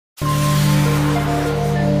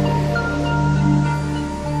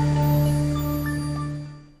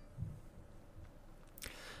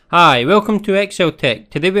Hi, welcome to Excel Tech.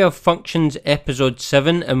 Today we have Functions episode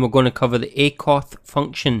 7 and we're going to cover the ACOTH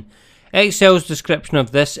function. Excel's description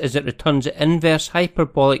of this is it returns the inverse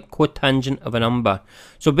hyperbolic cotangent of a number.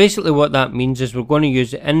 So basically what that means is we're going to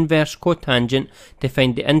use the inverse cotangent to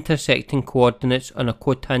find the intersecting coordinates on a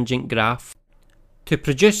cotangent graph. To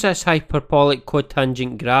produce this hyperbolic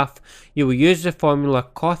cotangent graph, you will use the formula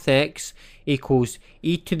COTH equals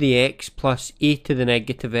e to the x plus e to the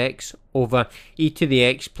negative x over e to the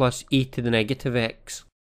x plus e to the negative x.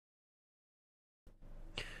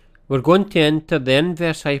 We're going to enter the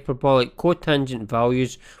inverse hyperbolic cotangent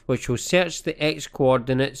values, which will search the x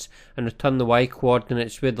coordinates and return the y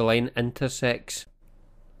coordinates where the line intersects.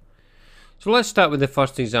 So let's start with the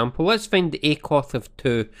first example. Let's find the ACOTH of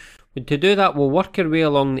 2. To do that, we'll work our way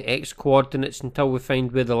along the x coordinates until we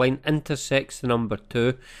find where the line intersects the number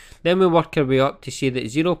 2. Then we work our way up to see that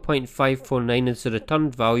 0.549 is the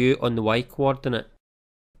returned value on the y coordinate.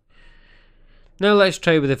 Now let's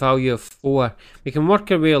try with the value of 4. We can work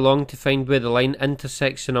our way along to find where the line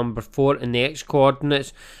intersects the number 4 in the x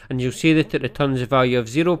coordinates, and you'll see that it returns a value of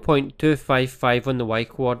 0.255 on the y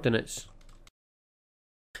coordinates.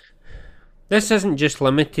 This isn't just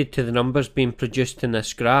limited to the numbers being produced in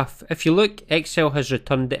this graph. If you look, Excel has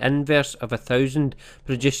returned the inverse of 1000,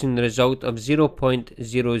 producing the result of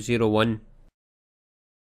 0.001.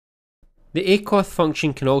 The ACOTH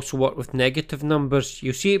function can also work with negative numbers.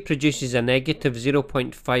 You'll see it produces a negative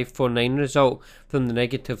 0.549 result from the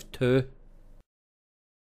negative 2.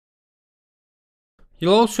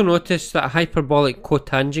 You'll also notice that a hyperbolic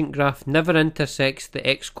cotangent graph never intersects the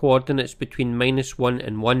x coordinates between -1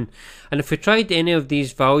 and 1, and if we tried any of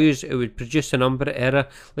these values it would produce a number error,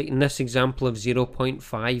 like in this example of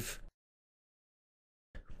 0.5.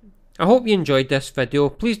 I hope you enjoyed this video.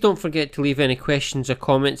 Please don't forget to leave any questions or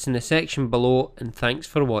comments in the section below, and thanks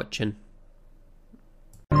for watching.